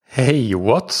Hey,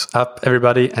 what's up,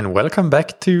 everybody, and welcome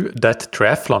back to That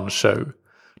Triathlon Show,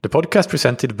 the podcast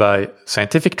presented by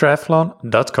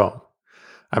scientifictriathlon.com.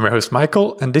 I'm your host,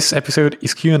 Michael, and this episode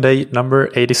is Q&A number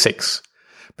 86.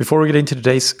 Before we get into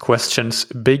today's questions,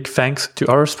 big thanks to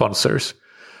our sponsors.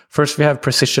 First, we have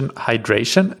Precision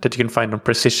Hydration that you can find on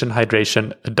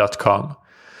precisionhydration.com.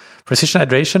 Precision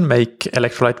Hydration make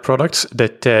electrolyte products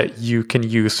that you can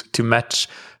use to match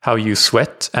how you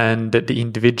sweat and the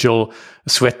individual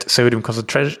sweat sodium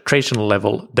concentration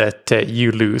level that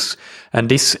you lose. And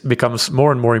this becomes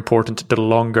more and more important the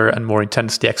longer and more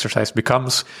intense the exercise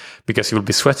becomes, because you will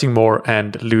be sweating more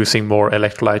and losing more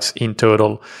electrolytes in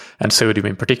total, and sodium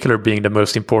in particular being the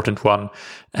most important one.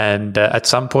 And at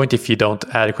some point, if you don't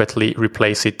adequately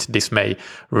replace it, this may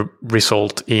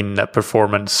result in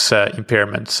performance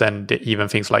impairments and even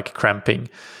things like cramping.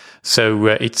 So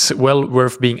it's well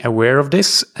worth being aware of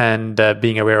this and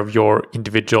being aware of your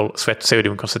individual sweat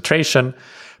sodium concentration.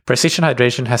 Precision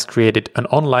Hydration has created an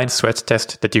online sweat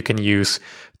test that you can use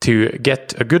to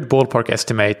get a good ballpark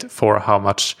estimate for how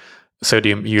much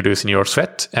sodium you lose in your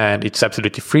sweat. And it's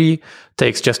absolutely free,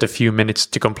 takes just a few minutes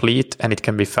to complete, and it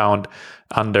can be found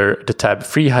under the tab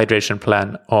Free Hydration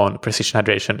Plan on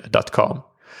precisionhydration.com.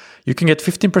 You can get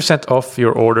 15% off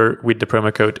your order with the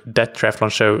promo code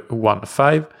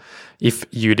ThatTriathlonShow15 if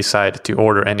you decide to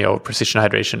order any of Precision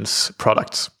Hydration's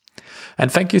products.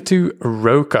 And thank you to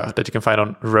Roka that you can find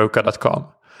on roka.com.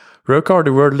 Roka are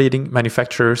the world-leading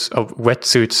manufacturers of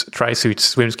wetsuits,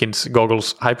 tri-suits, swimskins,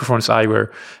 goggles, high-performance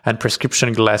eyewear, and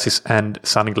prescription glasses and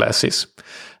sunglasses.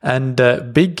 And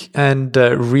big and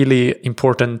really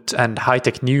important and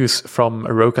high-tech news from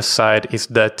Roka's side is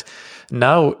that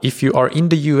now, if you are in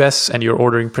the US and you're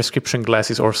ordering prescription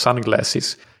glasses or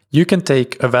sunglasses, you can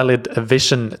take a valid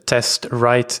vision test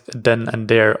right then and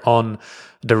there on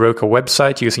the Roka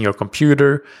website using your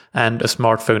computer and a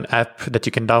smartphone app that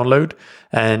you can download,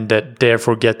 and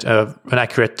therefore get an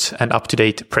accurate and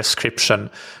up-to-date prescription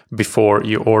before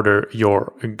you order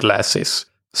your glasses.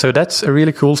 So that's a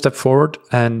really cool step forward,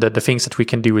 and the things that we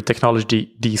can do with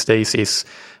technology these days is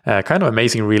kind of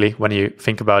amazing, really, when you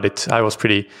think about it. I was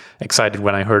pretty excited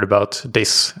when I heard about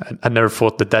this. I never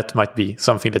thought that might be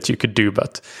something that you could do,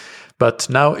 but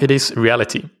now it is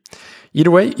reality.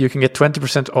 Either way, you can get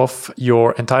 20% off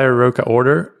your entire Roka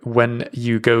order when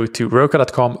you go to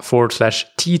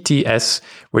roka.com/TTS,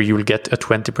 where you will get a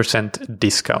 20%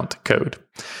 discount code.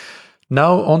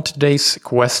 Now on to today's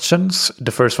questions.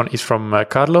 The first one is from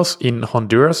Carlos in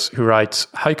Honduras, who writes,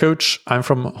 "Hi coach, I'm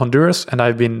from Honduras and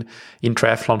I've been in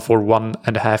triathlon for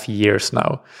 1.5 years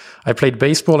now. I played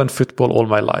baseball and football all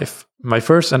my life. My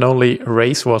first and only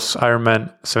race was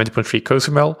Ironman 70.3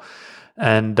 Cozumel,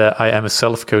 and I am a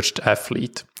self-coached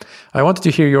athlete. I wanted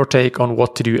to hear your take on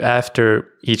what to do after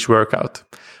each workout.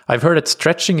 I've heard that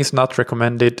stretching is not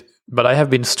recommended, but I have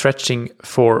been stretching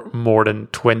for more than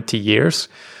 20 years.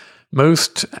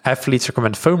 Most athletes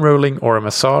recommend foam rolling or a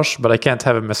massage, but I can't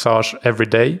have a massage every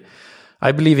day.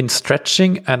 I believe in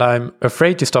stretching and I'm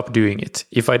afraid to stop doing it.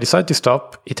 If I decide to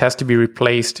stop, it has to be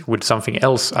replaced with something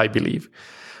else, I believe.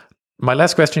 My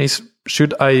last question is,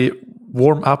 should I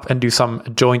warm up and do some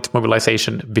joint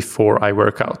mobilization before I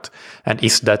work out? And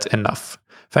is that enough?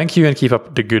 Thank you and keep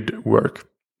up the good work."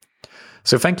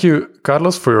 So thank you,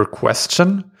 Carlos, for your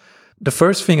question. The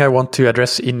first thing I want to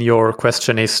address in your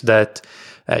question is that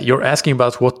you're asking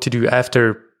about what to do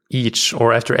after each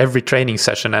or after every training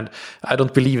session. And I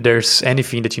don't believe there's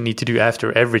anything that you need to do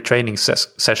after every training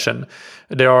session.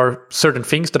 There are certain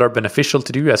things that are beneficial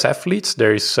to do as athletes.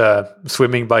 There is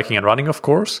swimming, biking, and running, of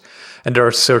course. And there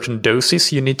are certain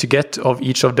doses you need to get of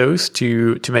each of those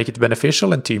to make it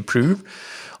beneficial and to improve.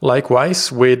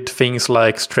 Likewise, with things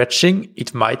like stretching,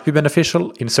 it might be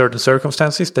beneficial in certain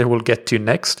circumstances that we'll get to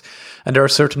next. And there are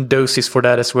certain doses for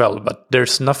that as well, but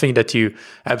there's nothing that you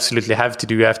absolutely have to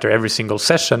do after every single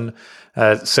session.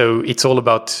 So it's all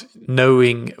about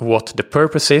knowing what the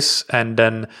purpose is and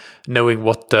then knowing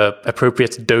what the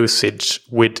appropriate dosage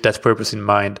with that purpose in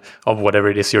mind of whatever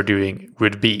it is you're doing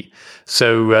would be.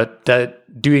 So that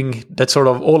doing that sort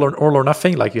of all or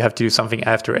nothing, like you have to do something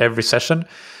after every session,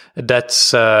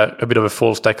 that's a bit of a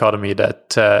false dichotomy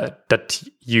that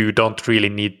you don't really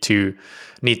need to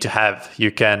have. You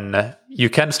can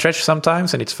stretch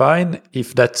sometimes and it's fine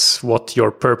if that's what your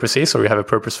purpose is or you have a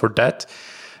purpose for that,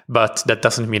 but that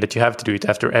doesn't mean that you have to do it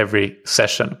after every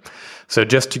session. So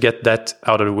just to get that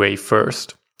out of the way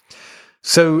first.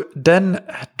 So then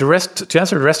to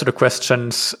answer the rest of the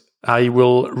questions, I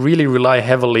will really rely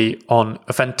heavily on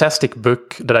a fantastic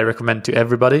book that I recommend to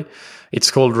everybody.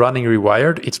 It's called Running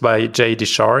Rewired. It's by Jay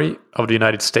Deshary of the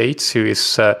United States, who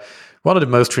is one of the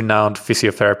most renowned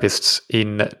physiotherapists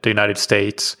in the United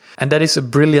States. And that is a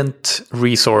brilliant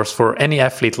resource for any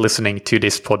athlete listening to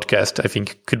this podcast. I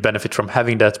think could benefit from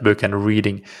having that book and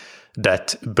reading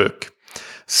that book.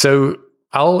 So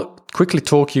I'll quickly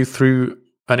talk you through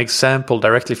an example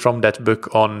directly from that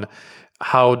book on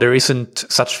how there isn't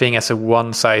such thing as a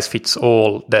one size fits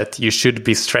all, that you should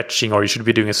be stretching or you should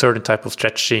be doing a certain type of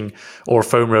stretching or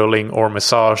foam rolling or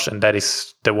massage, and that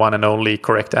is the one and only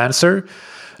correct answer.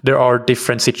 There are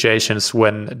different situations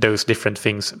when those different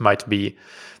things might be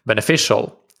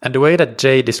beneficial. And the way that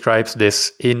Jay describes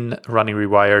this in Running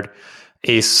Rewired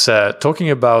is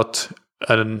talking about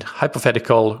a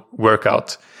hypothetical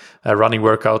workout, a running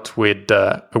workout with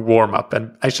a warm-up.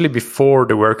 And actually before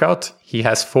the workout, he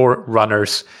has 4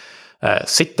 runners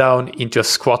sit down into a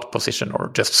squat position or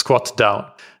just squat down.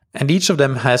 And each of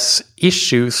them has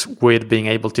issues with being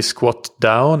able to squat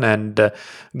down and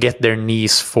get their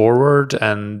knees forward,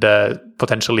 and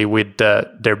potentially with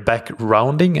their back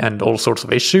rounding and all sorts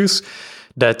of issues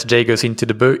that Jay goes into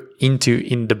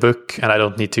in the book. And I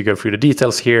don't need to go through the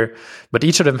details here, but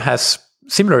each of them has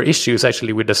similar issues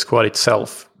actually with the squat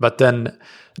itself. But then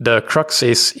the crux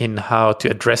is in how to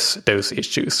address those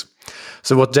issues.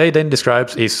 So what Jay then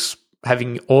describes is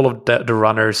having all of the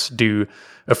runners do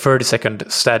a 30-second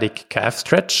static calf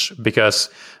stretch, because,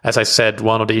 as I said,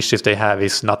 one of the issues they have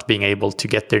is not being able to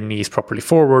get their knees properly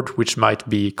forward, which might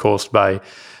be caused by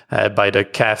the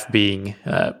calf being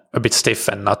a bit stiff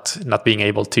and not being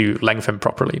able to lengthen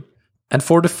properly. And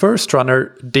for the first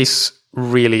runner, this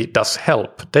really does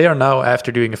help. They are now,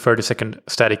 after doing a 30-second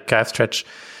static calf stretch,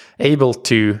 able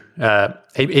to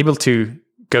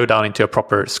go down into a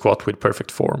proper squat with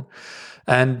perfect form.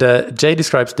 And Jay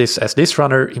describes this as this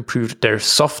runner improved their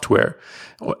software,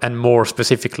 and more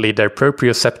specifically their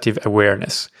proprioceptive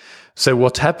awareness. So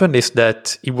what happened is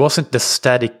that it wasn't the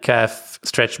static calf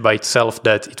stretch by itself,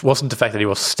 that it wasn't the fact that it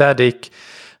was static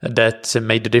that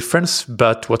made the difference,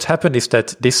 but what happened is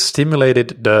that this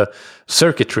stimulated the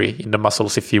circuitry in the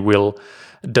muscles, if you will,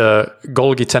 the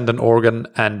Golgi tendon organ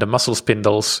and the muscle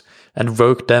spindles, and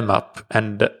woke them up,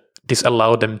 and this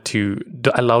allowed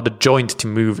the joint to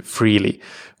move freely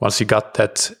once you got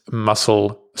that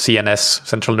muscle CNS,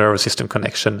 central nervous system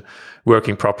connection,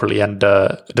 working properly, and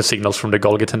the signals from the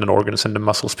Golgi tendon organs and the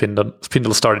muscle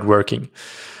spindle started working.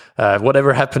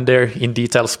 Whatever happened there in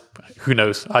details, who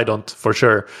knows? I don't for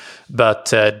sure. But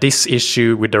this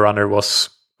issue with the runner was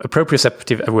a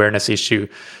proprioceptive awareness issue,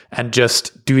 and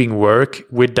just doing work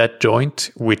with that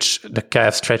joint, which the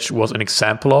calf stretch was an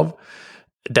example of.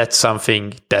 That's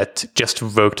something that just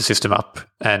woke the system up,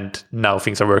 and now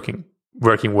things are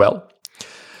working well.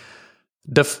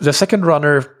 The second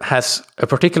runner has a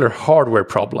particular hardware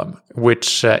problem,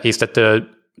 which is that the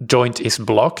joint is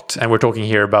blocked, and we're talking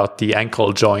here about the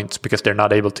ankle joint, because they're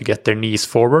not able to get their knees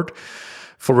forward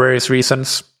for various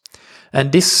reasons.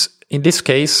 And in this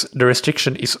case, the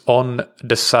restriction is on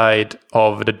the side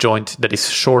of the joint that is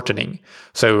shortening.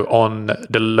 So on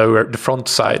the front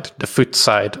side, the foot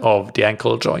side of the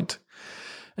ankle joint.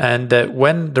 And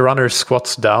when the runner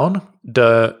squats down,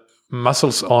 the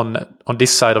muscles on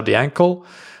this side of the ankle,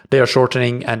 they are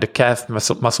shortening, and the calf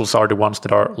muscles are the ones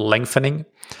that are lengthening.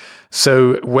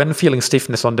 So when feeling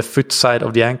stiffness on the foot side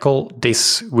of the ankle,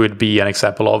 this would be an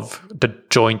example of the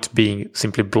joint being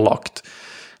simply blocked.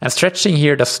 And stretching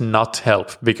here does not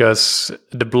help, because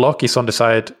the block is on the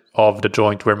side of the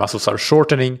joint where muscles are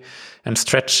shortening, and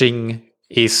stretching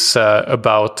is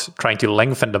about trying to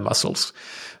lengthen the muscles.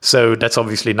 So that's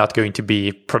obviously not going to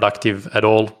be productive at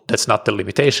all. That's not the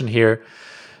limitation here.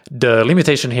 The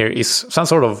limitation here is some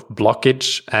sort of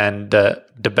blockage, and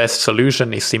the best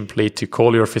solution is simply to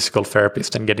call your physical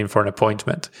therapist and get in for an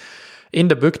appointment. In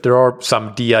the book, there are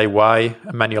some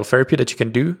DIY manual therapy that you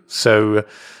can do. So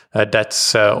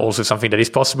that's also something that is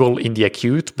possible in the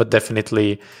acute, but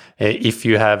definitely if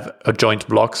you have a joint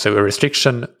block, so a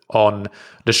restriction on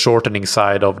the shortening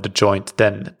side of the joint,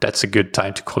 then that's a good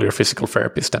time to call your physical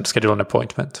therapist and schedule an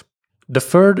appointment. The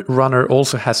third runner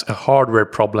also has a hardware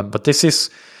problem, but this is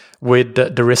with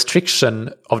the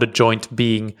restriction of the joint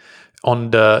being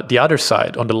on the other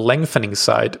side, on the lengthening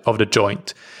side of the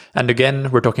joint. And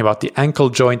again, we're talking about the ankle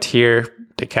joint here.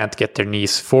 They can't get their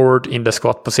knees forward in the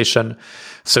squat position.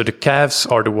 So the calves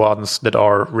are the ones that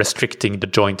are restricting the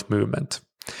joint movement.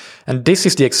 And this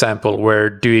is the example where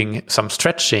doing some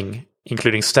stretching,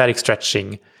 including static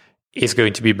stretching, is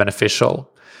going to be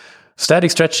beneficial.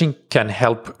 Static stretching can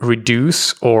help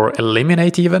reduce or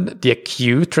eliminate even the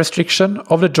acute restriction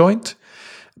of the joint.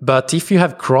 But if you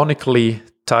have chronically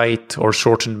tight or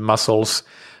shortened muscles,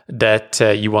 that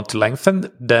you want to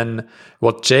lengthen, then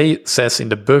what Jay says in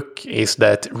the book is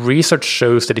that research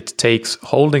shows that it takes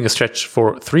holding a stretch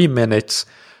for 3 minutes,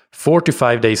 4 to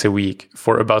 5 days a week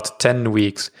for about 10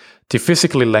 weeks to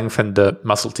physically lengthen the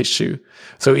muscle tissue.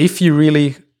 So if you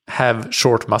really have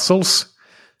short muscles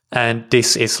and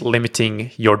this is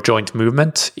limiting your joint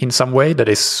movement in some way that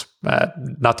is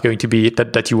not going to be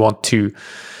that you want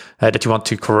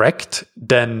to correct,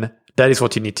 then that is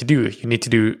what you need to do. You need to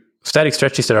do static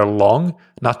stretches that are long,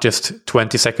 not just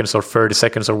 20 seconds or 30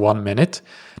 seconds or 1 minute.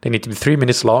 They need to be 3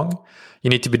 minutes long. You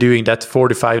need to be doing that 4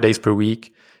 to 5 days per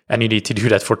week, and you need to do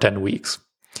that for 10 weeks.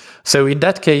 So in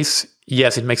that case,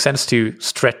 yes, it makes sense to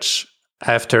stretch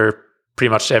after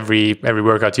pretty much every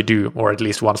workout you do, or at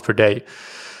least once per day.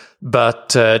 But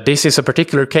this is a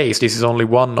particular case. This is only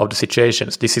one of the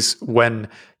situations. This is when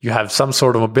you have some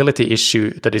sort of mobility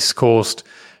issue that is caused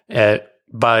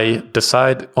by the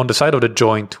side of the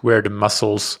joint where the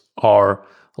muscles are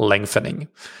lengthening.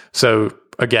 So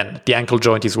again, the ankle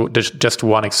joint is just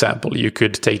one example. You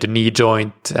could take the knee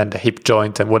joint and the hip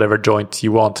joint and whatever joint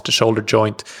you want, the shoulder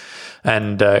joint,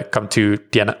 and come to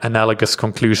the analogous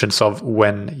conclusions of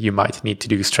when you might need to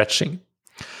do stretching.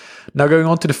 Now going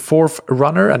on to the fourth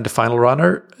runner and the final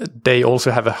runner, they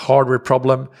also have a hardware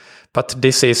problem, but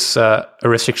this is a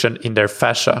restriction in their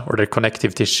fascia or their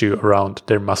connective tissue around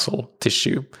their muscle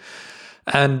tissue.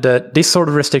 And this sort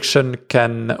of restriction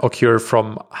can occur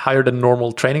from higher than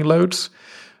normal training loads,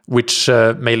 which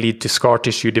may lead to scar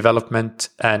tissue development.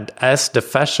 And as the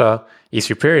fascia is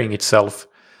repairing itself,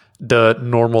 the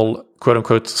normal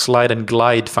quote-unquote slide and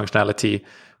glide functionality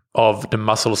of the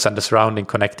muscles and the surrounding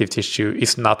connective tissue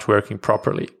is not working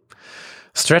properly.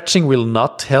 Stretching will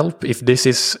not help if this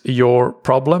is your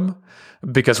problem,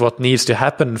 because what needs to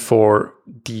happen for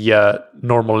the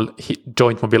normal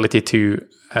joint mobility to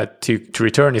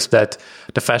return is that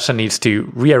the fascia needs to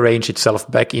rearrange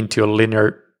itself back into a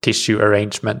linear tissue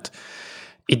arrangement.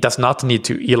 It does not need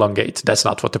to elongate. That's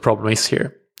not what the problem is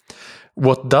here.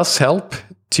 What does help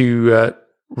to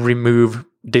remove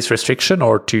this restriction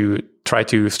or to try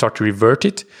to start to revert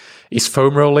it is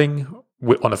foam rolling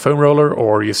on a foam roller,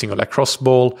 or using a lacrosse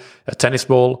ball, a tennis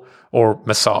ball, or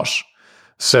massage.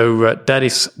 So that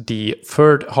is the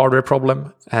third hardware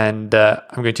problem, and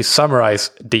I'm going to summarize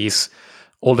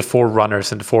all the 4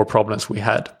 runners and the 4 problems we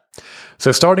had.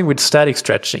 So starting with static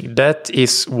stretching, that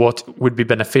is what would be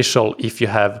beneficial if you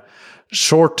have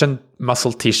shortened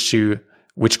muscle tissue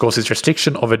which causes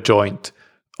restriction of a joint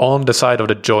on the side of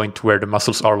the joint where the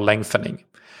muscles are lengthening.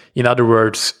 In other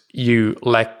words, you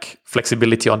lack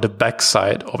flexibility on the back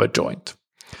side of a joint.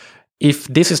 If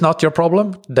this is not your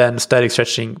problem, then static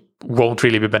stretching won't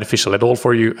really be beneficial at all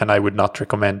for you, and I would not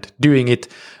recommend doing it,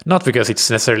 not because it's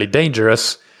necessarily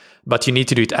dangerous, but you need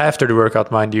to do it after the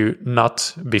workout, mind you,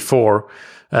 not before,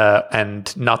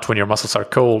 and not when your muscles are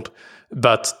cold.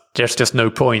 But there's just no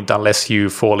point unless you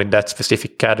fall in that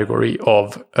specific category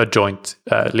of a joint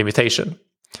limitation.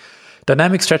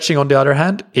 Dynamic stretching, on the other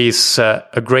hand, is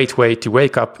a great way to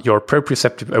wake up your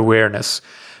proprioceptive awareness.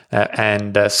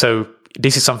 So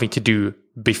this is something to do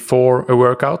before a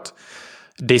workout.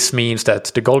 This means that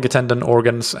the Golgi tendon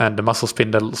organs and the muscle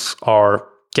spindles are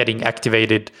getting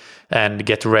activated and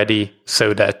get ready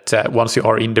so that once you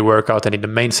are in the workout and in the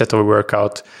main set of a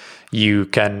workout, you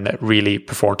can really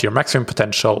perform to your maximum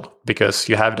potential because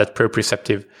you have that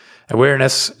proprioceptive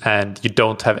awareness and you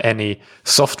don't have any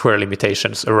software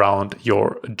limitations around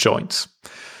your joints.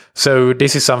 So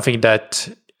this is something that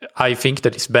I think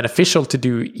that is beneficial to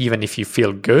do even if you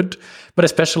feel good, but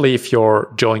especially if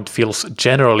your joint feels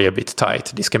generally a bit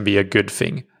tight, this can be a good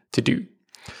thing to do.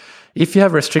 If you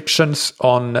have restrictions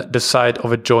on the side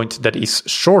of a joint that is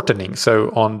shortening,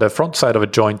 so on the front side of a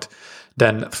joint,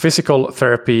 then physical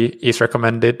therapy is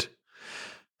recommended.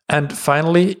 And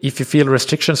finally, if you feel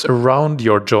restrictions around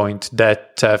your joint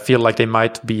that feel like they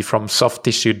might be from soft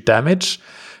tissue damage,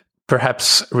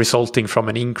 perhaps resulting from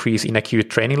an increase in acute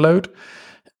training load,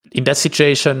 in that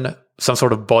situation, some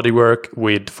sort of body work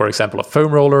with, for example, a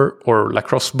foam roller or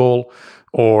lacrosse ball,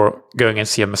 or going and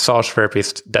see a massage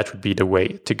therapist, that would be the way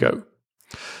to go.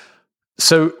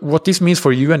 So what this means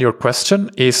for you and your question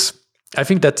is, I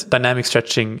think that dynamic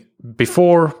stretching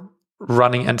before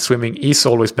running and swimming is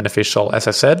always beneficial, as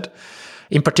I said,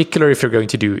 in particular if you're going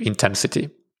to do intensity.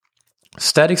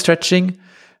 Static stretching,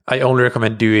 I only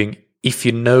recommend doing if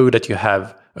you know that you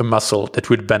have a muscle that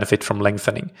would benefit from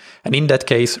lengthening. And in that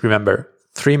case, remember,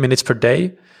 3 minutes per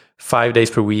day, 5 days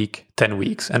per week, 10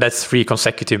 weeks. And that's 3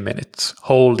 consecutive minutes,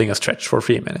 holding a stretch for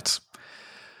 3 minutes.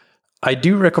 I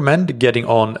do recommend getting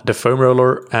on the foam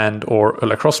roller and or a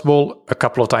lacrosse ball a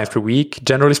couple of times per week,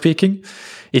 generally speaking.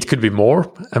 It could be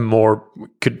more, and more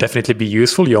could definitely be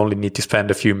useful. You only need to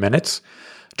spend a few minutes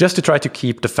just to try to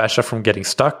keep the fascia from getting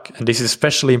stuck. And this is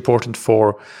especially important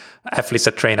for athletes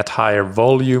that train at higher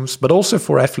volumes, but also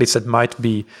for athletes that might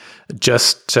be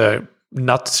just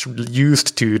not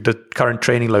used to the current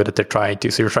training load that they're trying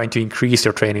to. So you're trying to increase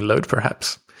your training load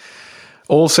perhaps.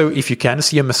 Also, if you can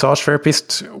see a massage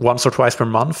therapist once or twice per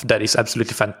month, that is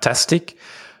absolutely fantastic.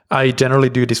 I generally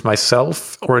do this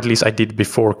myself, or at least I did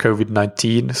before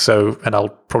COVID-19. And I'll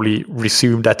probably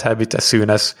resume that habit as soon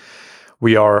as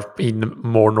we are in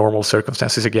more normal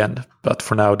circumstances again. But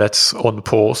for now, that's on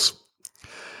pause.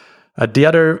 The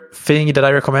other thing that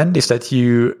I recommend is that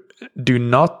you do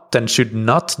not and should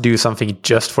not do something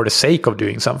just for the sake of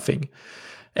doing something.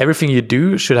 Everything you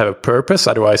do should have a purpose.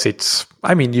 Otherwise,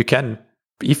 you can,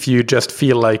 if you just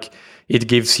feel like it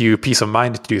gives you peace of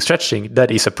mind to do stretching,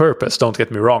 that is a purpose. Don't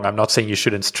get me wrong. I'm not saying you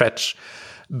shouldn't stretch,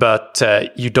 but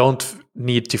you don't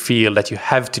need to feel that you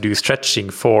have to do stretching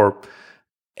for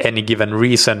any given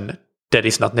reason that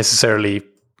is not necessarily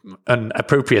an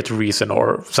appropriate reason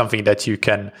or something that you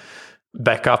can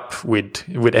back up with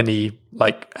any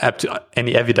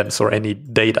any evidence or any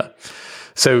data.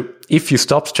 So if you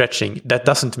stop stretching, that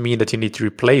doesn't mean that you need to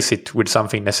replace it with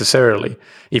something necessarily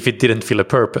if it didn't fill a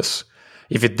purpose.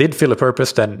 If it did fill a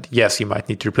purpose, then yes, you might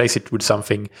need to replace it with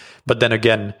something. But then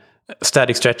again,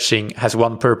 static stretching has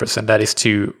one purpose, and that is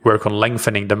to work on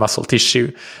lengthening the muscle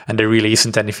tissue. And there really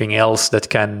isn't anything else that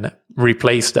can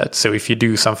replace that. So if you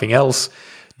do something else,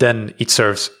 then it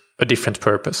serves a different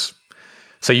purpose.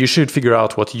 So you should figure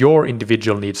out what your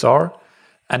individual needs are.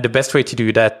 And the best way to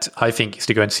do that, I think, is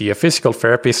to go and see a physical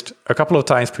therapist a couple of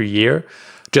times per year,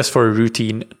 just for a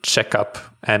routine checkup.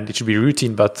 And it should be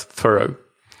routine but thorough.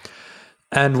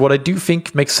 And what I do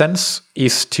think makes sense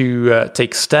is to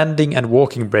take standing and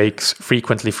walking breaks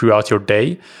frequently throughout your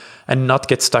day and not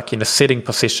get stuck in a sitting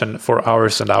position for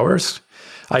hours and hours.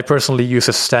 I personally use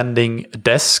a standing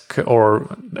desk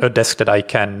or a desk that I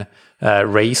can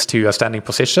raise to a standing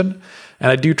position.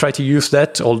 And I do try to use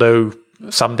that, although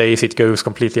some days it goes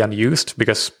completely unused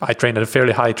because I train at a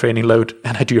fairly high training load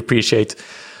and I do appreciate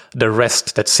the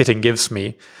rest that sitting gives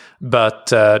me.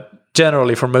 But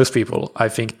generally for most people, I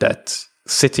think that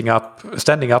standing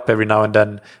up every now and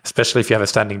then, especially if you have a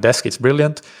standing desk, it's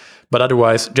brilliant. But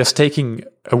otherwise, just taking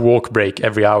a walk break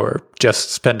every hour,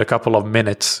 just spend a couple of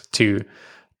minutes to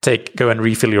go and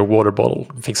refill your water bottle,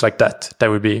 things like that. That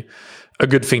would be a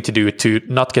good thing to do to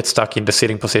not get stuck in the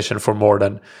sitting position for more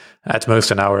than at most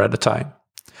an hour at a time.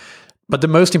 But the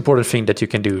most important thing that you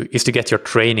can do is to get your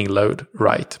training load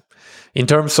right. In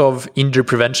terms of injury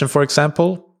prevention, for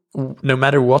example, no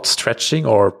matter what stretching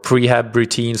or prehab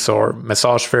routines or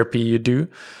massage therapy you do,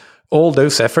 all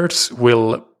those efforts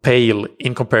will pale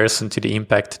in comparison to the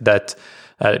impact that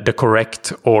the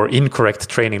correct or incorrect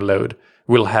training load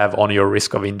will have on your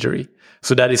risk of injury.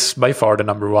 So that is by far the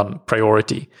number one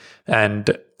priority.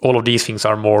 And all of these things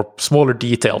are more smaller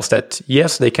details that,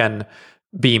 yes, they can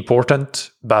be important,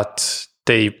 but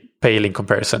they pale in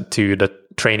comparison to the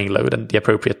training load and the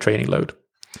appropriate training load.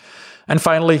 And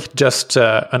finally, just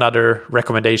another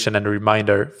recommendation and a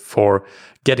reminder for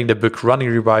getting the book Running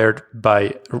Rewired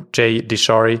by Jay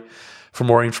Dishari. For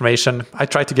more information, I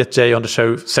tried to get Jay on the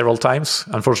show several times.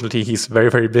 Unfortunately, he's very,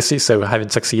 very busy, so I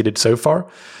haven't succeeded so far.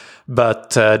 But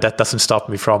that doesn't stop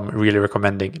me from really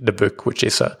recommending the book, which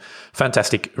is a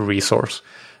fantastic resource.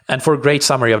 And for a great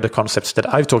summary of the concepts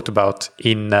that I've talked about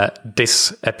in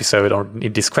this episode or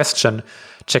in this question,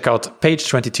 check out page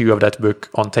 22 of that book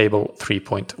on table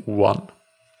 3.1.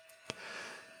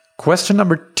 Question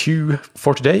number 2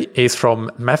 for today is from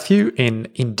Matthew in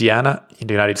Indiana in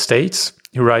the United States,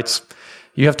 who writes,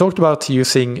 "You have talked about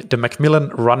using the Macmillan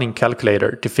running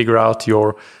calculator to figure out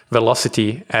your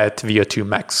velocity at VO2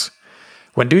 max.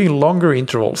 When doing longer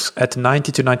intervals at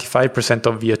 90 to 95%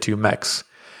 of VO2 max,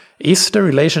 is the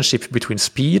relationship between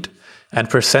speed and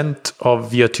percent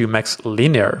of VO2 max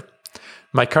linear?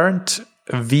 My current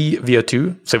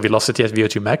VO2, so velocity at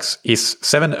VO2 max, is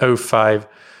 705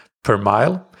 per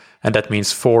mile, and that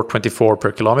means 424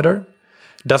 per kilometer.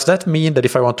 Does that mean that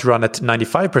if I want to run at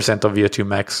 95% of VO2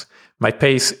 max, my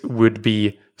pace would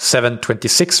be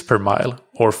 726 per mile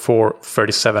or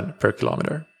 437 per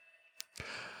kilometer?"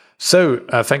 So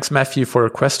thanks, Matthew, for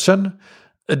your question.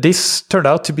 This turned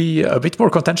out to be a bit more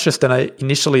contentious than I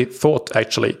initially thought,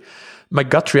 actually. My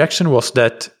gut reaction was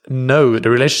that no,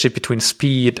 the relationship between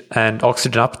speed and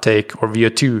oxygen uptake, or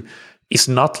VO2, is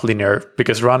not linear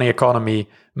because running economy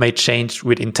may change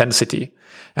with intensity.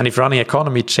 And if running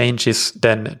economy changes,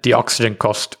 then the oxygen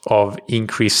cost of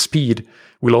increased speed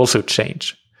will also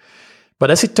change.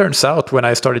 But as it turns out, when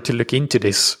I started to look into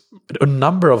this, a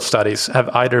number of studies have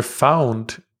either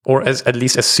found or at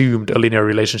least assumed a linear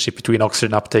relationship between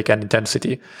oxygen uptake and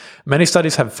intensity. Many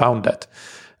studies have found that.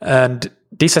 And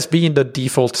this has been the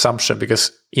default assumption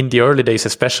because in the early days,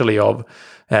 especially of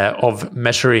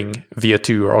measuring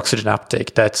VO2 or oxygen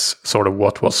uptake, that's sort of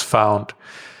what was found.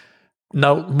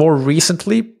 Now, more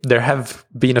recently, there have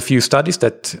been a few studies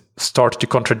that start to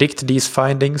contradict these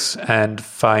findings and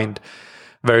find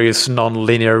various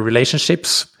non-linear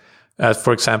relationships.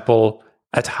 For example,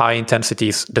 at high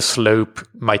intensities, the slope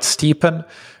might steepen.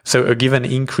 So a given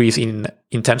increase in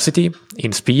intensity,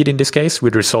 in speed in this case,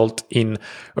 would result in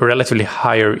a relatively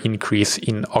higher increase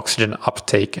in oxygen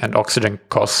uptake and oxygen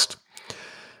cost.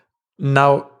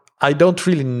 Now, I don't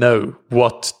really know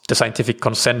what the scientific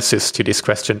consensus to this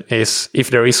question is, if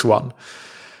there is one.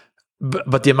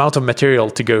 But the amount of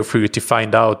material to go through to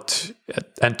find out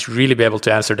and to really be able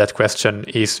to answer that question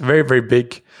is very, very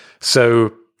big.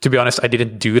 So to be honest, I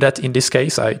didn't do that in this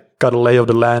case. I got a lay of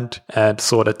the land and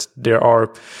saw that there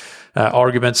are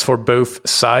arguments for both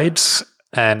sides,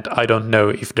 and I don't know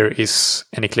if there is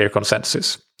any clear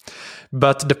consensus.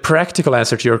 But the practical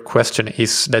answer to your question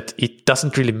is that it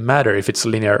doesn't really matter if it's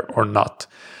linear or not,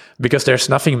 because there's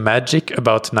nothing magic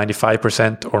about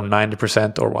 95% or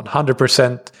 90% or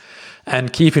 100%.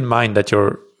 And keep in mind that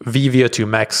your VVO2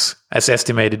 max, as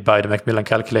estimated by the Macmillan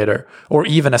calculator, or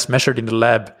even as measured in the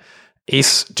lab,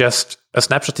 is just a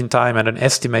snapshot in time and an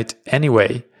estimate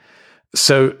anyway.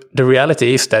 So the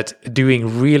reality is that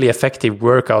doing really effective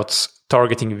workouts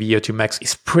targeting VO2 max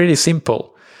is pretty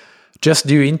simple. Just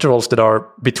do intervals that are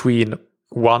between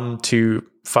 1 to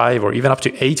 5 or even up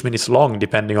to 8 minutes long,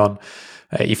 depending on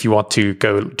if you want to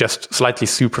go just slightly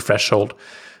super threshold.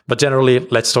 But generally,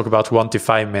 let's talk about 1 to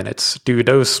 5 minutes. Do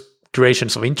those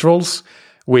durations of intervals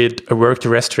with a work to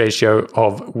rest ratio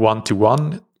of 1 to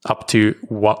 1 up to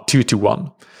 2 to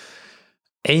 1.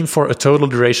 Aim for a total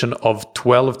duration of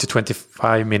 12 to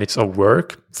 25 minutes of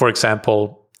work. For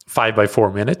example, 5 by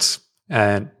 4 minutes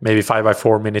and maybe 5 by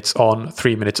 4 minutes on,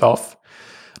 3 minutes off.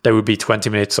 That would be 20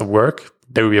 minutes of work.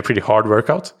 That would be a pretty hard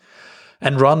workout.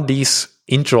 And run these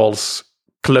intervals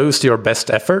close to your best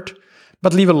effort,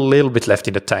 but leave a little bit left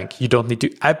in the tank. You don't need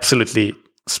to absolutely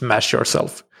smash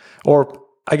yourself. Or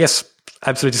I guess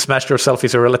absolutely smash yourself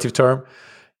is a relative term.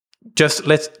 Just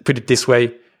let's put it this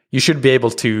way. You should be able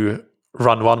to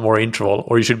run one more interval,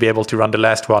 or you should be able to run the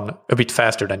last one a bit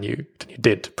faster than you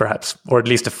did, perhaps. Or at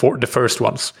least the first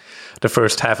ones, the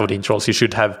first half of the intervals, you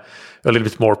should have a little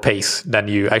bit more pace than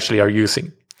you actually are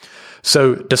using.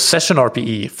 So the session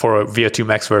RPE for a VO2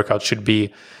 max workout should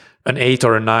be an 8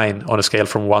 or a 9 on a scale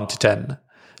from 1 to 10,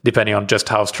 depending on just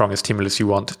how strong a stimulus you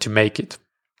want to make it.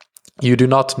 You do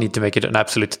not need to make it an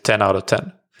absolute 10 out of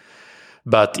 10.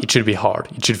 But it should be hard.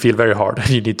 It should feel very hard.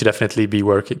 You need to definitely be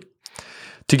working.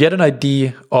 To get an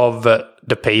idea of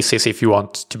the paces, if you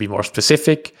want to be more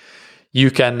specific,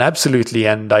 you can absolutely,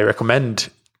 and I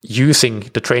recommend using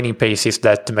the training paces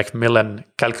that the Macmillan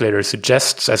calculator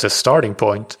suggests as a starting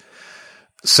point.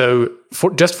 So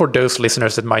for those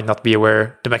listeners that might not be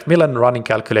aware, the Macmillan running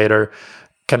calculator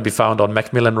can be found on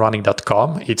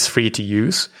macmillanrunning.com. It's free to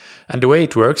use. And the way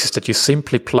it works is that you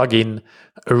simply plug in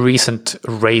a recent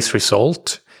race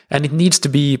result, and it needs to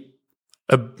be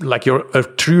a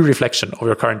true reflection of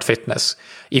your current fitness.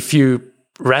 If you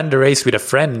ran the race with a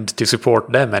friend to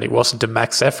support them and it wasn't a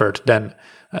max effort, then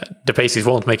the paces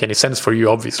won't make any sense for you,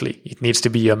 obviously. It needs to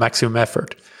be a maximum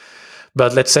effort.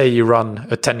 But let's say you run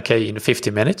a 10K in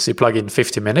 50 minutes, you plug in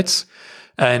 50 minutes,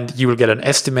 and you will get an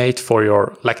estimate for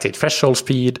your lactate threshold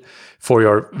speed, for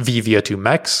your VVO2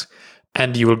 max,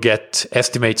 and you will get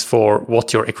estimates for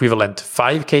what your equivalent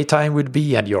 5K time would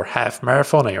be, and your half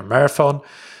marathon and your marathon,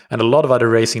 and a lot of other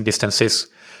racing distances.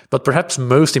 But perhaps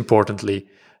most importantly,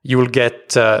 you will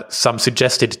get some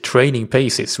suggested training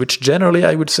paces, which generally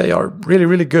I would say are really,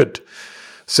 really good.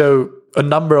 So a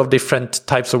number of different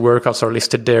types of workouts are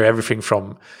listed there, everything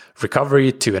from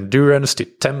recovery to endurance to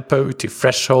tempo to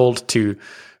threshold to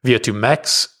VO2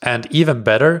 max, and even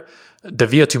better, the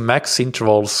VO2 max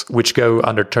intervals, which go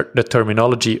under the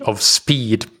terminology of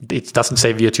speed. It doesn't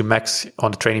say VO2 max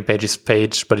on the training pages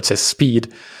page, but it says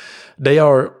speed. They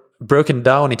are broken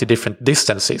down into different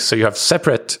distances. So you have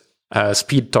separate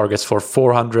speed targets for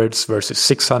 400s versus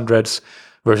 600s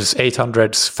versus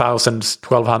 800s, 1000s,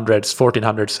 1200s,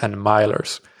 1400s, and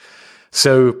milers.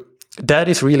 So that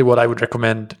is really what I would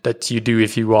recommend that you do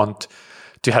if you want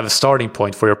to have a starting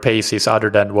point for your paces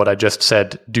other than what I just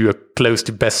said. Do a close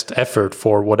to best effort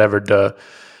for whatever the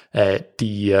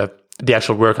the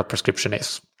actual workout prescription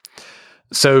is.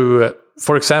 So,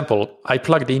 for example, I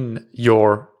plugged in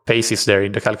your paces there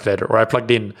in the calculator, or I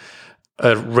plugged in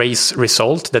a race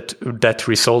result that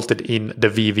resulted in the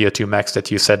VO2 max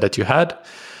that you said that you had.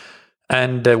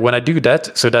 And when I do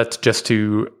that, so that just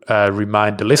to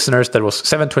remind the listeners, that was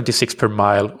 7:26 per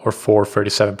mile or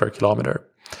 4:37 per kilometer.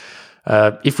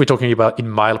 If we're talking about in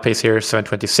mile pace here,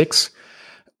 7:26.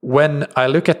 When I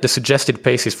look at the suggested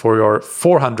paces for your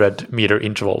 400 meter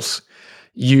intervals,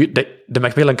 the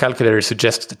Macmillan calculator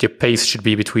suggests that your pace should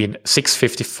be between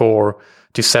 6:54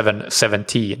 to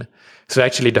 7:17. So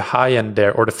actually the high end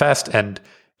there, or the fast end,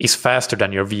 is faster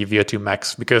than your VO2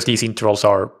 max because these intervals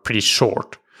are pretty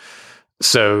short.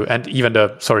 So, and even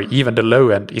the low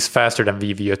end is faster than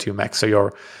VO2 max. So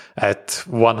you're at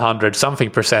 100 something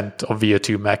percent of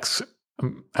VO2 max,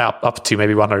 up to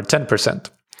maybe 110%.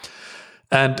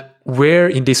 And where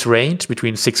in this range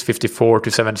between 6:54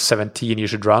 to 7:17 you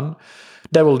should run,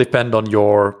 that will depend on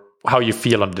how you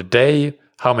feel on the day,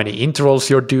 how many intervals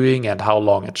you're doing, and how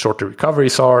long and short the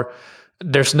recoveries are.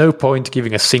 There's no point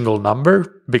giving a single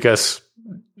number because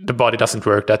the body doesn't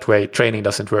work that way. Training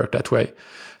doesn't work that way.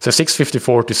 So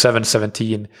 6:54 to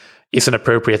 7:17 is an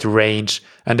appropriate range.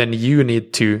 And then you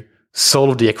need to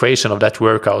solve the equation of that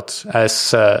workout,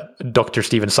 as Dr.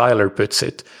 Steven Seiler puts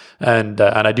it. And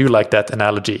I do like that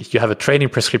analogy. You have a training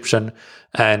prescription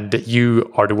and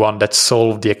you are the one that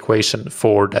solved the equation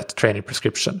for that training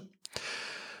prescription.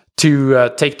 To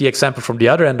take the example from the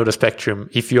other end of the spectrum,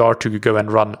 if you are to go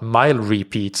and run mile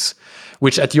repeats,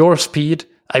 which at your speed,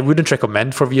 I wouldn't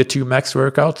recommend for VO2 max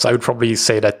workouts. I would probably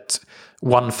say that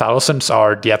 1000s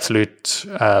are the absolute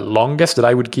longest that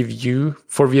I would give you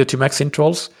for VO2 max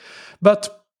intervals.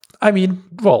 But I mean,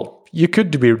 well, you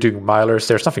could be doing milers.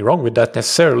 There's nothing wrong with that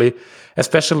necessarily,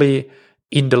 especially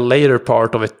in the later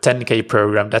part of a 10K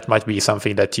program. That might be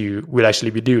something that you will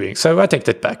actually be doing. So I take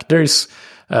that back. There is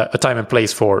a time and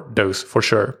place for those, for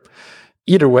sure.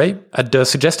 Either way, the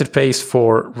suggested pace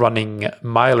for running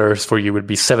milers for you would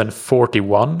be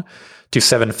 7:41 to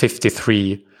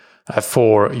 7:53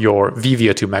 for your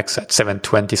VO2 max at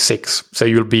 7:26. So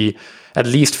you'll be at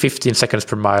least 15 seconds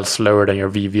per mile slower than your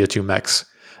VO2 max.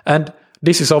 And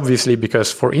this is obviously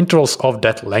because for intervals of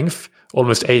that length,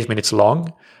 almost 8 minutes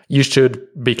long, you should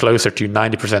be closer to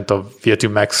 90% of VO2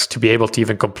 max to be able to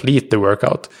even complete the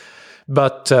workout.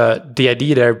 But the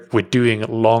idea there with doing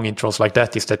long intervals like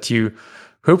that is that you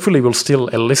hopefully will still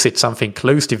elicit something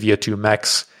close to VO2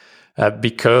 max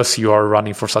because you are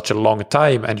running for such a long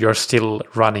time and you're still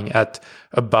running at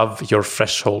above your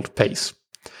threshold pace.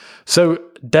 So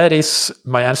that is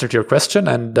my answer to your question,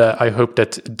 and I hope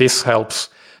that this helps,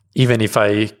 even if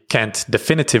I can't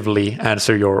definitively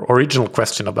answer your original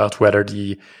question about whether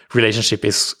the relationship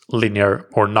is linear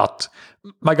or not.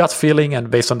 My gut feeling,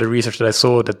 and based on the research that I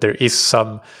saw, that there is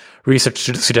some research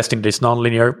suggesting that it's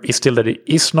nonlinear, is still that it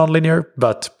is nonlinear,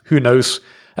 but who knows?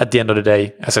 At the end of the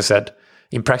day, as I said,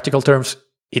 in practical terms,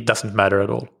 it doesn't matter at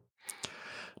all.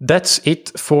 That's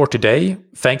it for today.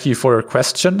 Thank you for your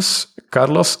questions,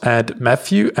 Carlos and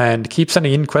Matthew, and keep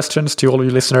sending in questions to all you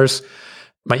listeners.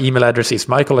 My email address is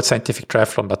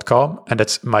michael@scientifictriathlon.com, and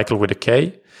that's Michael with a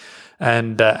K.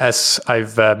 And as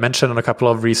I've mentioned on a couple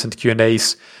of recent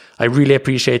Q&As, I really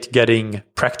appreciate getting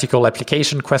practical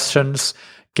application questions,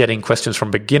 getting questions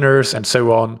from beginners, and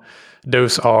so on.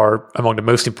 Those are among the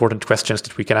most important questions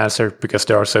that we can answer because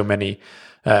there are so many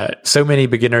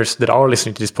beginners that are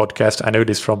listening to this podcast. I know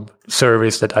this from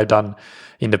surveys that I've done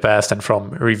in the past and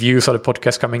from reviews of the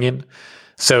podcast coming in.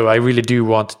 So I really do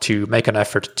want to make an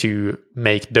effort to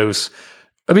make those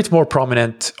a bit more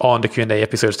prominent on the Q&A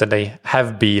episodes than they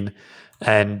have been.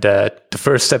 And the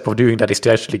first step of doing that is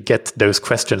to actually get those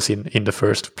questions in the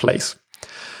first place.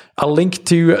 I'll link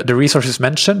to the resources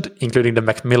mentioned, including the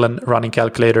Macmillan running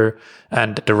calculator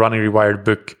and the Running Rewired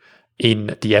book,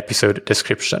 in the episode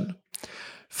description.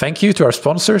 Thank you to our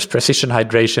sponsors, Precision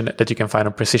Hydration, that you can find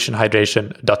on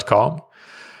precisionhydration.com.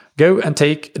 Go and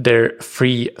take their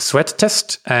free sweat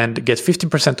test and get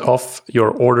 15% off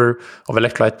your order of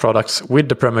electrolyte products with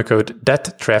the promo code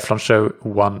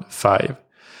THATTRIATHLONSHOW15.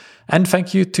 And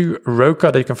thank you to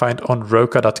Roka that you can find on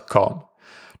roka.com.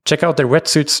 Check out their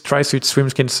wetsuits, tri-suits,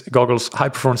 swimskins, goggles,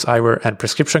 high-performance eyewear, and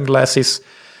prescription glasses.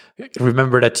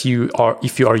 Remember that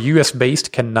if you are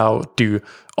US-based, can now do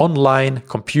online,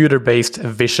 computer-based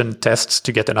vision tests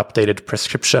to get an updated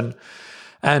prescription.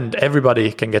 And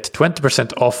everybody can get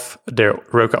 20% off their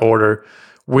Roka order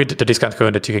with the discount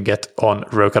code that you can get on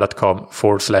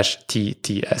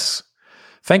roka.com/TTS.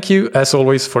 Thank you, as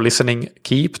always, for listening.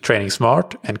 Keep training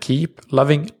smart and keep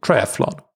loving triathlon.